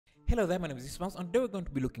Hello there, my name is Ismail, and today we're going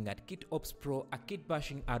to be looking at KitOps Pro, a kit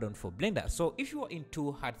bashing add-on for Blender. So if you are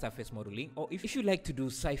into hard surface modeling, or if you like to do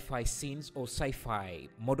sci-fi scenes or sci-fi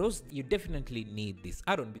models, you definitely need this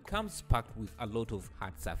add-on. It comes packed with a lot of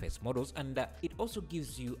hard surface models, and it also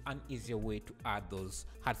gives you an easier way to add those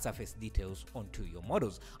hard surface details onto your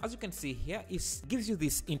models. As you can see here, it gives you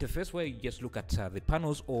this interface where you just look at the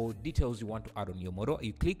panels or details you want to add on your model.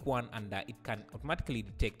 You click one and it can automatically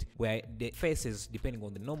detect where the faces, depending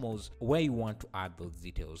on the normals, where you want to add those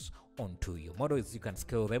details onto your models. You can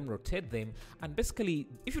scale them, rotate them, and basically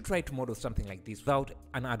if you try to model something like this without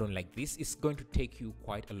an add-on like this, it's going to take you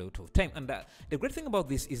quite a lot of time. And the great thing about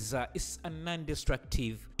this is it's a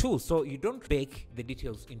non-destructive tool, so you don't bake the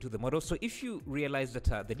details into the model. So if you realize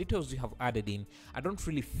that the details you have added in don't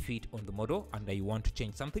really fit on the model and you want to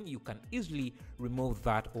change something, you can easily remove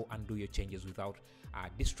that or undo your changes without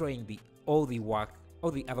destroying all the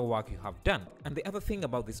other work you have done. And the other thing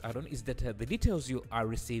about this add-on is that the details you are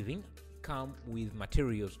receiving come with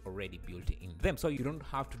materials already built in them, so you don't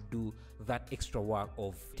have to do that extra work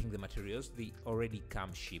of fitting the materials. They already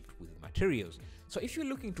come shipped with materials. So if you're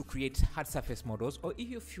looking to create hard surface models, or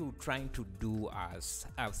if you're trying to do a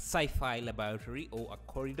sci-fi laboratory or a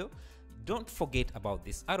corridor, don't forget about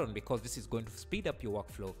this add-on, because this is going to speed up your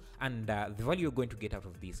workflow, and the value you're going to get out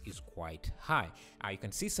of this is quite high. You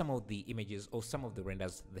can see some of the images or some of the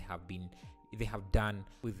renders they have done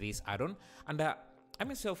with this add-on, and I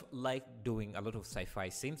myself like doing a lot of sci-fi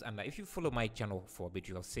scenes, and if you follow my channel for a bit,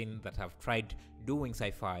 you have seen that I've tried doing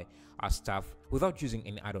sci-fi stuff without using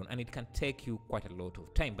any add-on, and it can take you quite a lot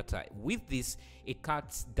of time. But with this, it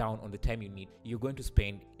cuts down on the time you're going to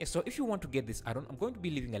spend. So if you want to get this add-on, I'm going to be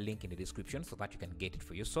leaving a link in the description so that you can get it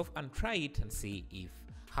for yourself and try it and see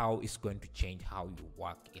how it's going to change how you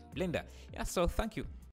work in Blender. Yeah, so thank you.